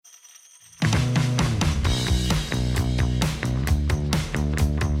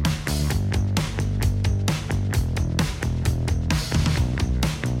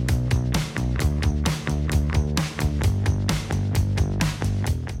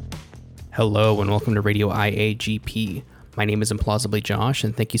Hello and welcome to Radio IAGP. My name is Implausibly Josh,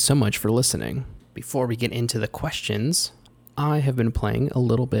 and thank you so much for listening. Before we get into the questions, I have been playing a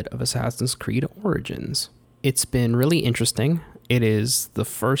little bit of Assassin's Creed Origins. It's been really interesting. It is the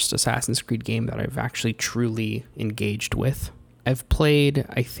first Assassin's Creed game that I've actually truly engaged with. I've played,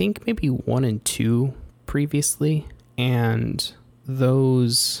 I think, maybe 1 and 2 previously, and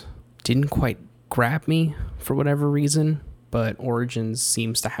those didn't quite grab me for whatever reason. But Origins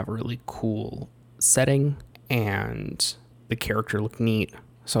seems to have a really cool setting and the character looked neat.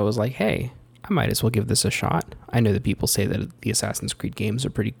 So I was like, hey, I might as well give this a shot. I know that people say that the Assassin's Creed games are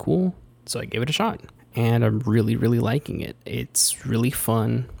pretty cool, so I gave it a shot. And I'm really, really liking it. It's really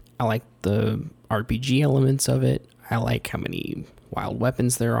fun. I like the RPG elements of it. I like how many wild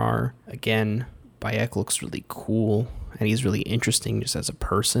weapons there are. Again, Bayek looks really cool, and he's really interesting just as a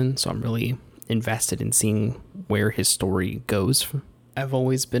person, so I'm really invested in seeing where his story goes. I've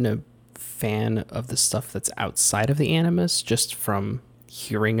always been a fan of the stuff that's outside of the Animus, just from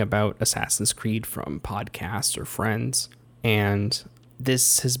hearing about Assassin's Creed from podcasts or friends, and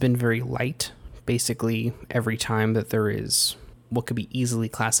this has been very light. Basically, every time that there is what could be easily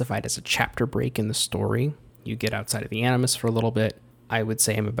classified as a chapter break in the story, you get outside of the Animus for a little bit. I would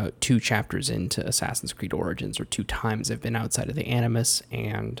say I'm about 2 chapters into Assassin's Creed Origins, or 2 times I've been outside of the Animus,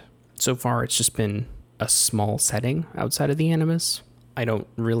 and so far, it's just been a small setting outside of the Animus. I don't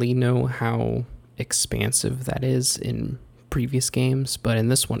really know how expansive that is in previous games, but in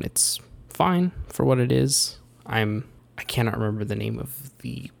this one, it's fine for what it is. I cannot remember the name of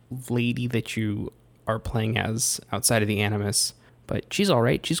the lady that you are playing as outside of the Animus, but she's all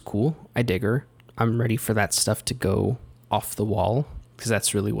right. She's cool. I dig her. I'm ready for that stuff to go off the wall, because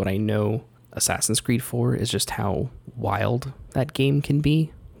that's really what I know Assassin's Creed for, is just how wild that game can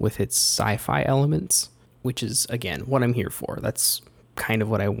be with its sci-fi elements, which is, again, what I'm here for. That's kind of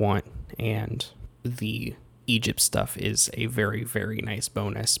what I want, and the Egypt stuff is a very, very nice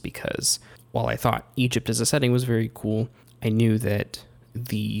bonus, because while I thought Egypt as a setting was very cool, I knew that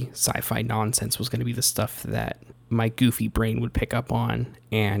the sci-fi nonsense was going to be the stuff that my goofy brain would pick up on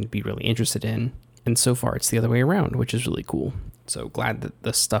and be really interested in, and so far it's the other way around, which is really cool. So glad that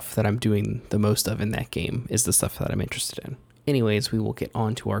the stuff that I'm doing the most of in that game is the stuff that I'm interested in. Anyways, we will get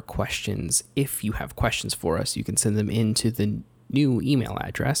on to our questions. If you have questions for us, you can send them into the new email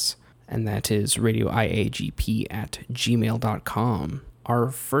address, and that is radioiagp@gmail.com.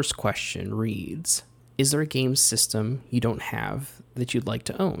 Our first question reads, is there a game system you don't have that you'd like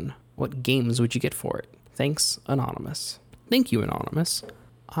to own? What games would you get for it? Thanks, Anonymous. Thank you, Anonymous.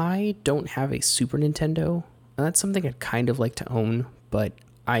 I don't have a Super Nintendo, and that's something I'd kind of like to own, but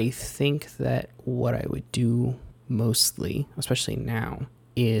I think that what I would do mostly, especially now,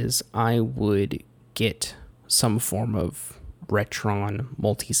 is I would get some form of Retron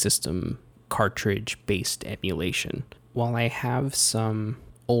multi-system cartridge-based emulation. While I have some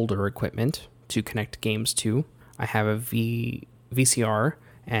older equipment to connect games to, I have a VCR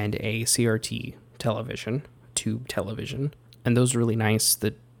and a CRT television, tube television, and those are really nice.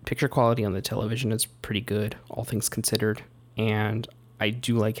 The picture quality on the television is pretty good, all things considered, and I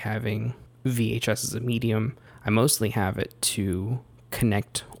do like having VHS as a medium. I mostly have it to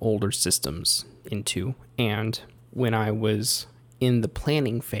connect older systems into, and when I was in the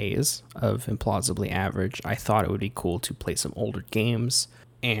planning phase of Implausibly Average, I thought it would be cool to play some older games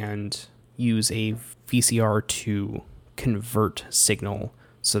and use a VCR to convert signal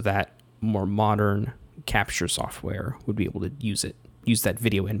so that more modern capture software would be able to use that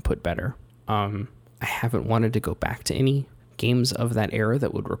video input better. I haven't wanted to go back to any games of that era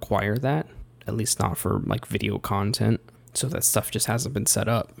that would require that, at least not for like video content, so that stuff just hasn't been set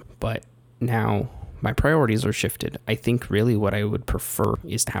up. But now my priorities are shifted. I think really what I would prefer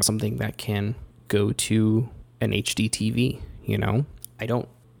is to have something that can go to an HD TV, you know? I don't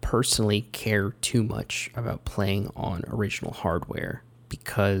personally care too much about playing on original hardware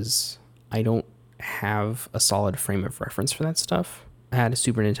because I don't have a solid frame of reference for that stuff. I had a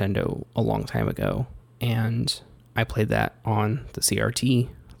Super Nintendo a long time ago, and I played that on the CRT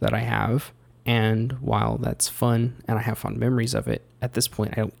that I have. And while that's fun and I have fond memories of it, at this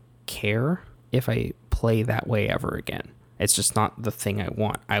point, I don't care if I play that way ever again. It's just not the thing I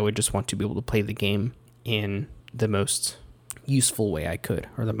want. I would just want to be able to play the game in the most useful way I could,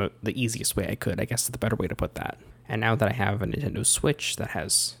 or the easiest way I could, I guess is the better way to put that. And now that I have a Nintendo Switch that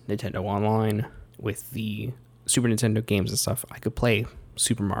has Nintendo Online with the Super Nintendo games and stuff, I could play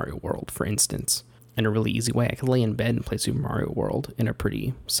Super Mario World, for instance, in a really easy way. I could lay in bed and play Super Mario World in a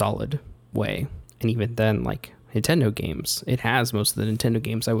pretty solid way. And even then, like Nintendo games, it has most of the Nintendo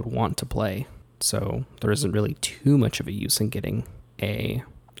games I would want to play. So there isn't really too much of a use in getting a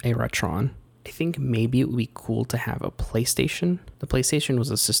a Retron. I think maybe it would be cool to have a PlayStation. The PlayStation was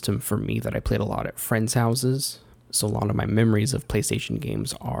a system for me that I played a lot at friends' houses. So a lot of my memories of PlayStation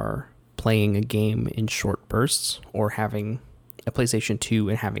games are playing a game in short bursts or having a PlayStation 2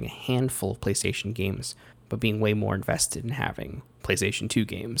 and having a handful of PlayStation games, but being way more invested in having PlayStation 2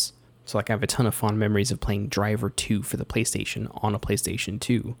 games. So like I have a ton of fond memories of playing Driver 2 for the PlayStation on a PlayStation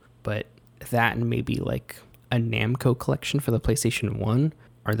 2, but that and maybe like a Namco collection for the PlayStation 1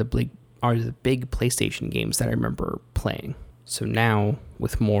 are the big PlayStation games that I remember playing. So now,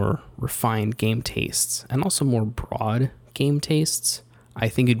 with more refined game tastes and also more broad game tastes, I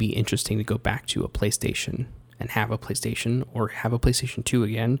think it'd be interesting to go back to a PlayStation and have a PlayStation or have a PlayStation 2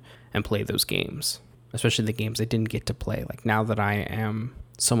 again and play those games, especially the games I didn't get to play. Like now that I am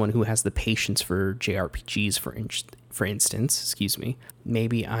someone who has the patience for JRPGs, for instance,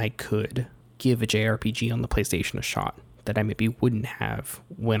 maybe I could give a JRPG on the PlayStation a shot that I maybe wouldn't have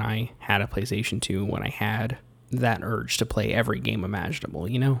when I had a PlayStation 2, when I had that urge to play every game imaginable,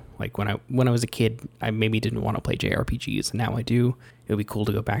 you know? Like when I was a kid, I maybe didn't want to play JRPGs, and now I do. It would be cool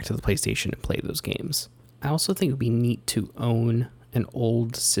to go back to the PlayStation and play those games. I also think it would be neat to own an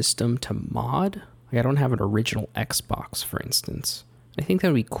old system to mod. Like I don't have an original Xbox, for instance. I think that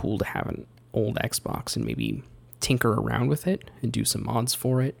would be cool to have an old Xbox and maybe tinker around with it and do some mods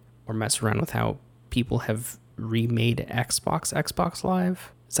for it, or mess around with how people have remade Xbox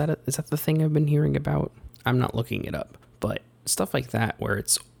Live. Is that the thing I've been hearing about? I'm not looking it up, but stuff like that where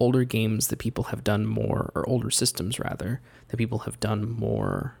it's older games that people have done more, or older systems rather, that people have done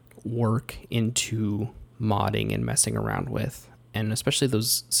more work into modding and messing around with, and especially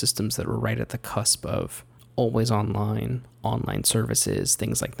those systems that were right at the cusp of always online services,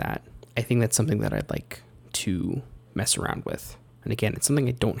 things like that. I think that's something that I'd like to mess around with. And again, it's something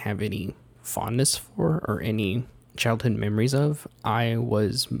I don't have any fondness for or any childhood memories of. I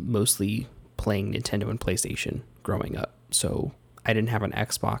was mostly playing Nintendo and PlayStation growing up, so I didn't have an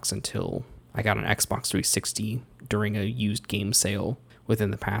Xbox until I got an Xbox 360 during a used game sale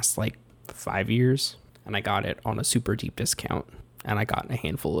within the past 5 years, and I got it on a super deep discount, and I got a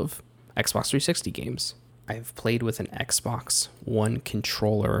handful of Xbox 360 games. I've played with an Xbox One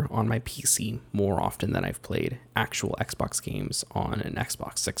controller on my PC more often than I've played actual Xbox games on an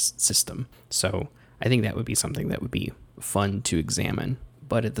Xbox system. So I think that would be something that would be fun to examine.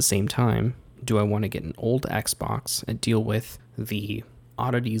 But at the same time, do I want to get an old Xbox and deal with the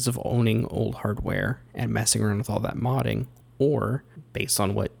oddities of owning old hardware and messing around with all that modding? Or, based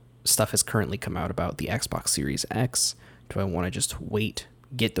on what stuff has currently come out about the Xbox Series X, do I want to just wait,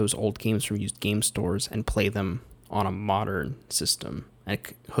 get those old games from used game stores and play them on a modern system and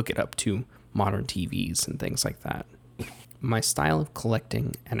hook it up to modern TVs and things like that? My style of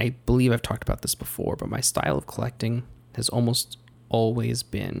collecting, and I believe I've talked about this before, but my style of collecting has almost always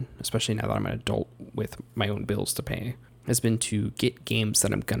been, especially now that I'm an adult with my own bills to pay, has been to get games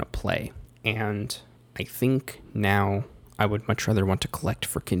that I'm going to play. And I think now I would much rather want to collect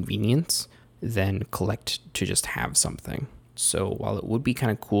for convenience than collect to just have something. So while it would be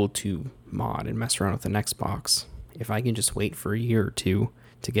kind of cool to mod and mess around with an Xbox, if I can just wait for a year or two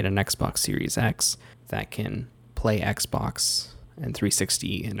to get an Xbox Series X that can play Xbox and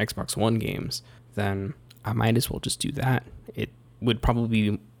 360 and Xbox One games, then I might as well just do that. It would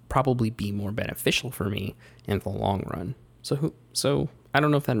probably be more beneficial for me in the long run. So I don't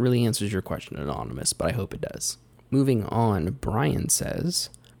know if that really answers your question, Anonymous, but I hope it does. Moving on, Brian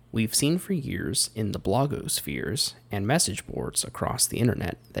says, we've seen for years in the blogospheres and message boards across the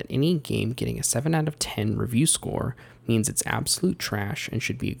internet that any game getting a 7 out of 10 review score means it's absolute trash and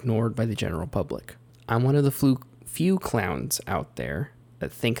should be ignored by the general public. I'm one of the few clowns out there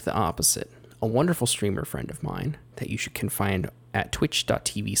that think the opposite. A wonderful streamer friend of mine that you can find at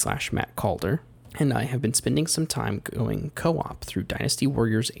twitch.tv/Matt Calder and I have been spending some time going co-op through Dynasty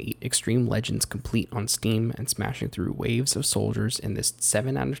Warriors 8 Extreme Legends Complete on Steam and smashing through waves of soldiers in this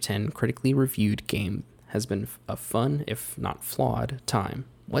 7 out of 10 critically reviewed game has been a fun, if not flawed, time.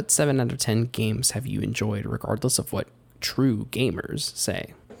 What 7 out of 10 games have you enjoyed regardless of what true gamers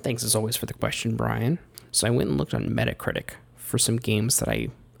say? Thanks as always for the question, Brian. So I went and looked on Metacritic for some games that I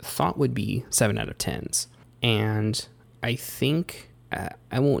thought would be 7 out of 10s. And I think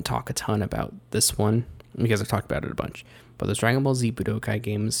I won't talk a ton about this one because I've talked about it a bunch. But those Dragon Ball Z Budokai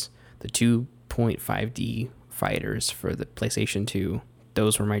games, the 2.5D fighters for the PlayStation 2,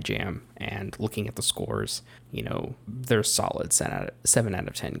 those were my jam. And looking at the scores, they're solid 7 out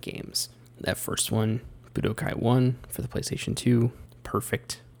of 10 games. That first one, Budokai 1 for the PlayStation 2,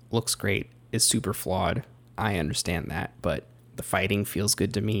 perfect, looks great, is super flawed. I understand that, but the fighting feels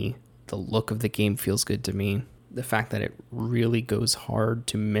good to me. The look of the game feels good to me. the fact that it really goes hard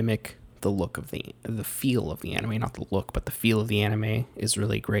to mimic the look of the feel of the anime, not the look, but the feel of the anime is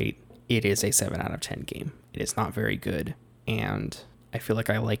really great. It is a 7 out of 10 game. It is not very good, and I feel like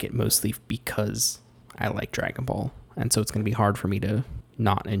I like it mostly because I like Dragon Ball, and so it's going to be hard for me to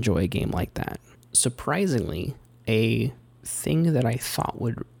not enjoy a game like that. Surprisingly, a thing that I thought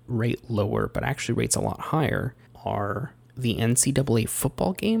would rate lower, but actually rates a lot higher, are the NCAA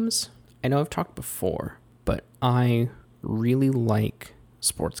football games. I know I've talked before, but I really like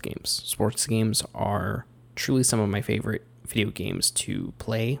sports games. Sports games are truly some of my favorite video games to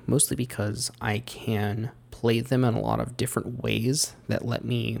play, mostly because I can play them in a lot of different ways that let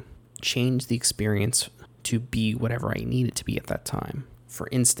me change the experience to be whatever I need it to be at that time. For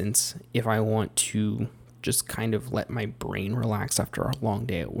instance, if I want to just kind of let my brain relax after a long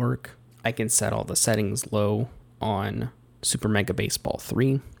day at work, I can set all the settings low on Super Mega Baseball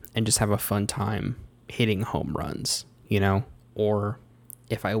 3 and just have a fun time hitting home runs, you know? Or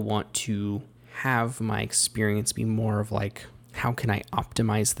if I want to have my experience be more of like, how can I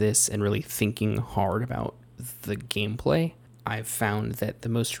optimize this, and really thinking hard about the gameplay, I've found that the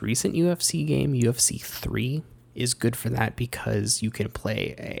most recent UFC game, UFC 3, is good for that because you can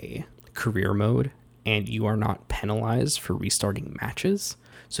play a career mode and you are not penalized for restarting matches.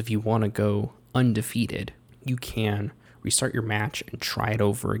 So if you want to go undefeated, you can restart your match and try it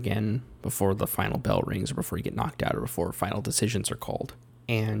over again before the final bell rings, or before you get knocked out, or before final decisions are called.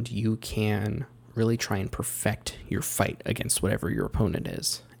 And you can really try and perfect your fight against whatever your opponent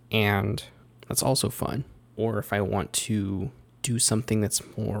is. And that's also fun. Or if I want to do something that's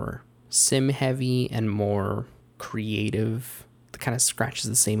more sim heavy and more creative, that kind of scratches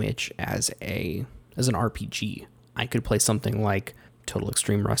the same itch as an RPG, I could play something like Total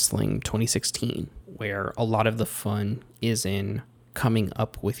Extreme Wrestling 2016, where a lot of the fun is in coming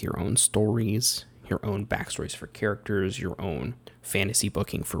up with your own stories, your own backstories for characters, your own fantasy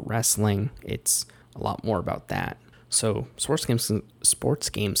booking for wrestling. It's a lot more about that. So sports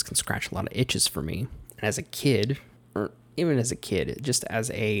games can scratch a lot of itches for me. And as a kid, or even as a kid, just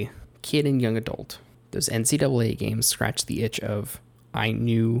as a kid and young adult, those NCAA games scratched the itch of, I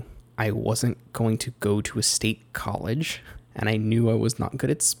knew I wasn't going to go to a state college, and I knew I was not good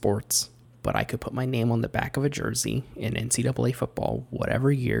at sports, but I could put my name on the back of a jersey in NCAA football,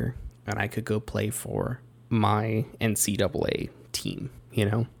 whatever year, and I could go play for my NCAA team, you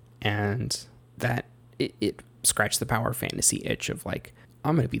know? And that, it scratched the power fantasy itch of like,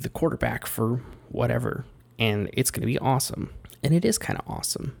 I'm going to be the quarterback for whatever, and it's going to be awesome. And it is kind of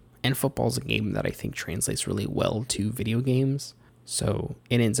awesome. And football's a game that I think translates really well to video games. So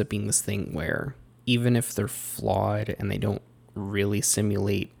it ends up being this thing where even if they're flawed and they don't really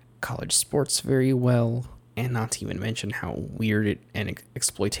simulate college sports very well, and not to even mention how weird and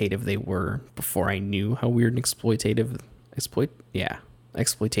exploitative they were before I knew how weird and exploitative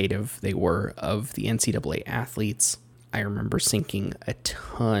they were of the NCAA athletes, I remember sinking a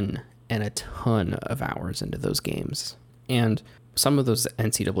ton of hours into those games. And some of those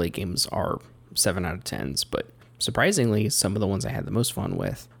NCAA games are 7 out of 10s, but surprisingly, some of the ones I had the most fun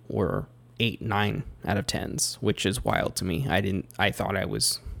with were 8, 9 out of 10s, which is wild to me. I thought I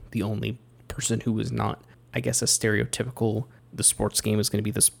was the only person who was not, I guess, a stereotypical, the sports game is going to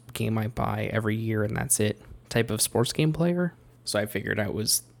be this game I buy every year and that's it type of sports game player. So I figured I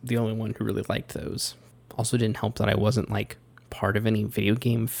was the only one who really liked those. Also didn't help that I wasn't like part of any video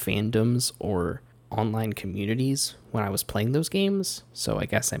game fandoms or online communities when I was playing those games. So I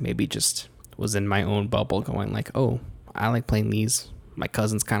guess I maybe just was in my own bubble going like, oh, I like playing these. My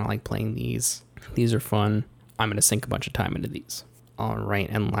cousins kind of like playing these. These are fun. I'm going to sink a bunch of time into these. All right,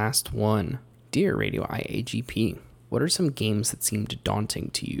 and last one. Dear Radio IAGP, what are some games that seemed daunting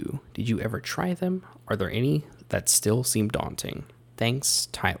to you? Did you ever try them? Are there any that still seem daunting? Thanks,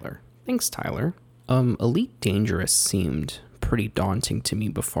 Tyler. Thanks, Tyler. Elite Dangerous seemed pretty daunting to me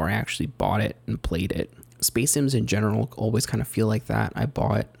before I actually bought it and played it. Space Sims in general always kind of feel like that. I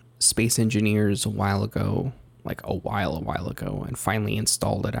bought Space Engineers a while ago, and finally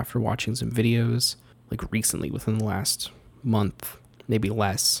installed it after watching some videos, like recently, within the last month, maybe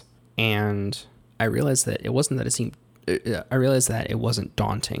less. And I realized that it wasn't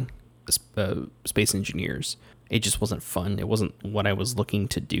daunting, Space Engineers. It just wasn't fun. It wasn't what I was looking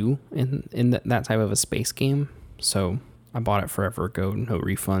to do in that type of a space game. So I bought it forever ago, no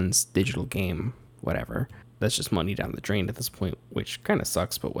refunds, digital game, whatever. That's just money down the drain at this point, which kind of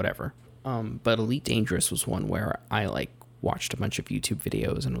sucks, but whatever. But Elite Dangerous was one where I watched a bunch of YouTube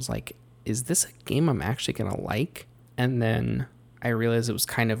videos and was like, is this a game I'm actually going to like? And then I realized it was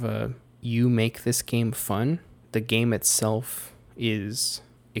kind of you make this game fun. The game itself is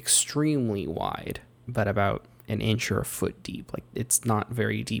extremely wide, but about an inch or a foot deep. Like, it's not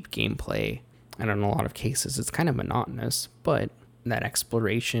very deep gameplay, and in a lot of cases it's kind of monotonous, but that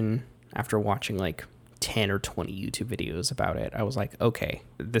exploration, after watching like 10 or 20 YouTube videos about it, I was like, okay,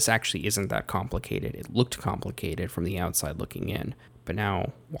 this actually isn't that complicated. It looked complicated from the outside looking in, but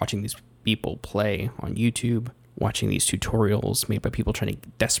now watching these people play on YouTube, watching these tutorials made by people trying to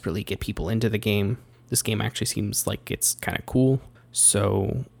desperately get people into the game, this game actually seems like it's kind of cool.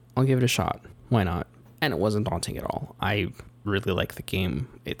 So I'll give it a shot. Why not? And it wasn't daunting at all. I really like the game.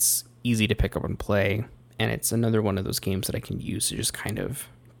 It's easy to pick up and play, and it's another one of those games that I can use to just kind of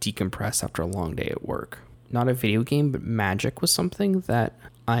decompress after a long day at work. Not a video game, but Magic was something that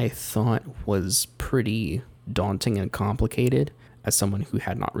I thought was pretty daunting and complicated as someone who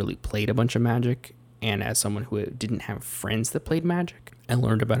had not really played a bunch of Magic, and as someone who didn't have friends that played Magic. I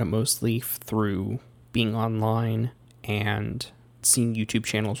learned about it mostly through being online and seeing YouTube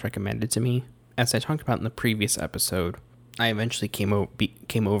channels recommended to me. As I talked about in the previous episode, I eventually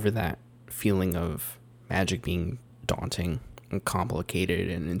came over that feeling of Magic being daunting and complicated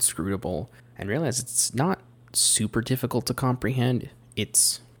and inscrutable, and realized it's not super difficult to comprehend.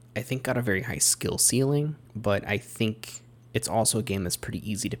 It's, I think, got a very high skill ceiling, but I think it's also a game that's pretty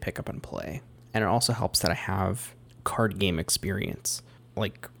easy to pick up and play. And it also helps that I have card game experience.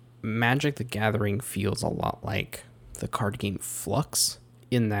 Like, Magic the Gathering feels a lot like the card game Flux,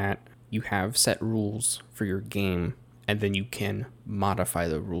 in that you have set rules for your game, and then you can modify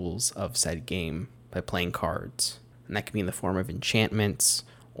the rules of said game by playing cards. And that can be in the form of enchantments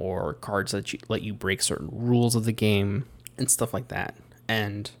or cards that let you break certain rules of the game and stuff like that.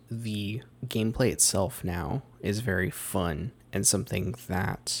 And the gameplay itself now is very fun and something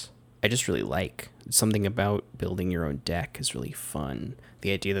that I just really like. Something about building your own deck is really fun.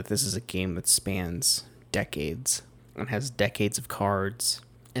 The idea that this is a game that spans decades and has decades of cards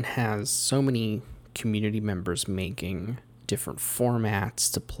and has so many community members making different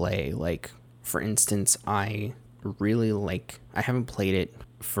formats to play. Like, for instance, I haven't played it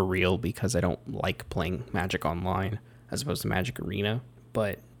for real because I don't like playing Magic Online as opposed to Magic Arena,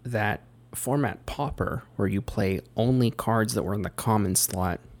 but that format Pauper, where you play only cards that were in the common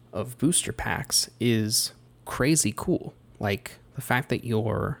slot of booster packs, is crazy cool. Like, the fact that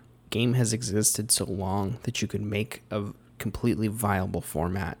your game has existed so long that you could make a completely viable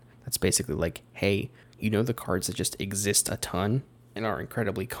format that's basically like, hey, you know, the cards that just exist a ton and are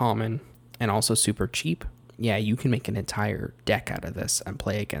incredibly common and also super cheap, yeah, you can make an entire deck out of this and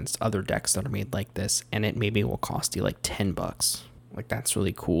play against other decks that are made like this, and it maybe will cost you like $10. Like, that's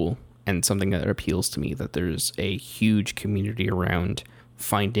really cool, and something that appeals to me, that there's a huge community around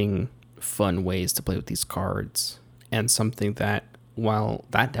finding fun ways to play with these cards. And something that, while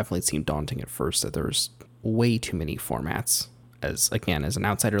that definitely seemed daunting at first, that there's way too many formats. As an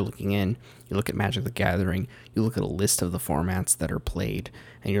outsider looking in, you look at Magic the Gathering, you look at a list of the formats that are played,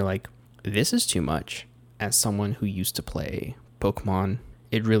 and you're like, this is too much. As someone who used to play Pokemon,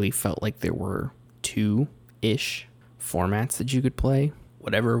 it really felt like there were 2-ish formats that you could play.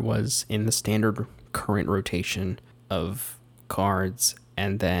 Whatever was in the standard current rotation of cards,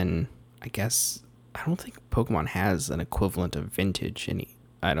 and then I guess, I don't think Pokemon has an equivalent of Vintage,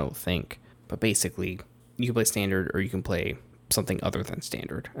 I don't think. But basically, you can play Standard or you can play something other than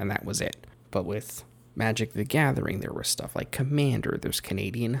Standard, and that was it. But with Magic the Gathering, there was stuff like Commander, there's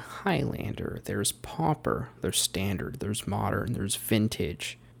Canadian Highlander, there's Pauper, there's Standard, there's Modern, there's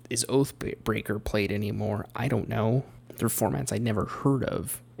Vintage. Is Oathbreaker played anymore? I don't know. They're formats I never heard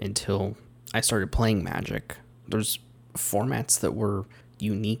of until I started playing Magic. There's formats that were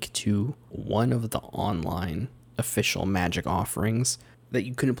unique to one of the online official Magic offerings that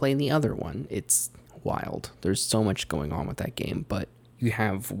you couldn't play in the other one. It's wild. There's so much going on with that game, but you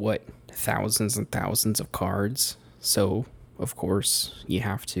have, thousands and thousands of cards. So, of course, you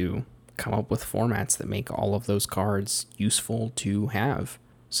have to come up with formats that make all of those cards useful to have,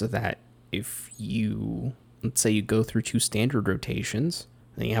 so that if you, let's say you go through 2 standard rotations,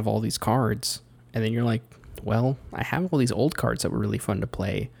 then you have all these cards, and then you're like, well, I have all these old cards that were really fun to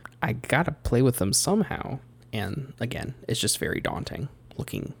play. I gotta play with them somehow. And again, it's just very daunting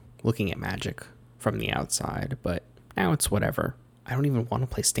looking at Magic from the outside, but now it's whatever. I don't even want to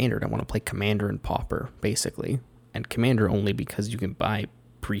play Standard. I want to play Commander and Pauper, basically. And Commander only because you can buy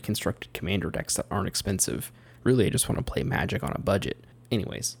pre-constructed Commander decks that aren't expensive. Really, I just want to play Magic on a budget.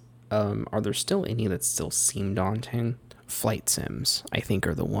 Anyways, are there still any that still seem daunting? Flight sims, I think,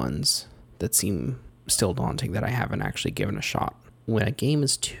 are the ones that seem still daunting that I haven't actually given a shot. When a game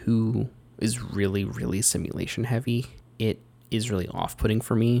is really, really simulation heavy, it is really off-putting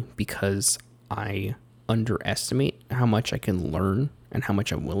for me because I underestimate how much I can learn and how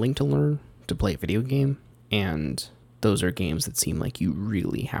much I'm willing to learn to play a video game. And those are games that seem like you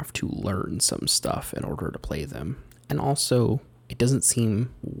really have to learn some stuff in order to play them. And also, it doesn't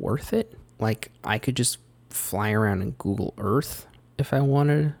seem worth it. Like, I could just fly around in Google Earth if I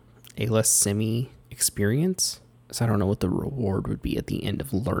wanted a less simmy experience. So I don't know what the reward would be at the end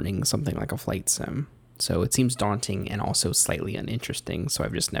of learning something like a flight sim. So it seems daunting and also slightly uninteresting, so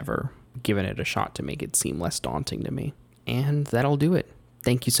I've just never given it a shot to make it seem less daunting to me. And that'll do it.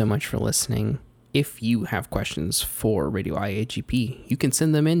 Thank you so much for listening. If you have questions for Radio IAGP, you can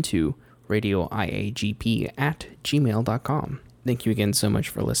send them into radioiagp@gmail.com. Thank you again so much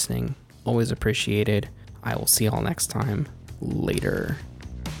for listening. Always appreciated. I will see y'all next time. Later.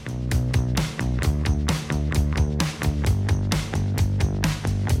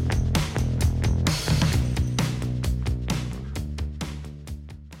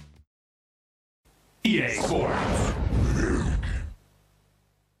 EA Sports.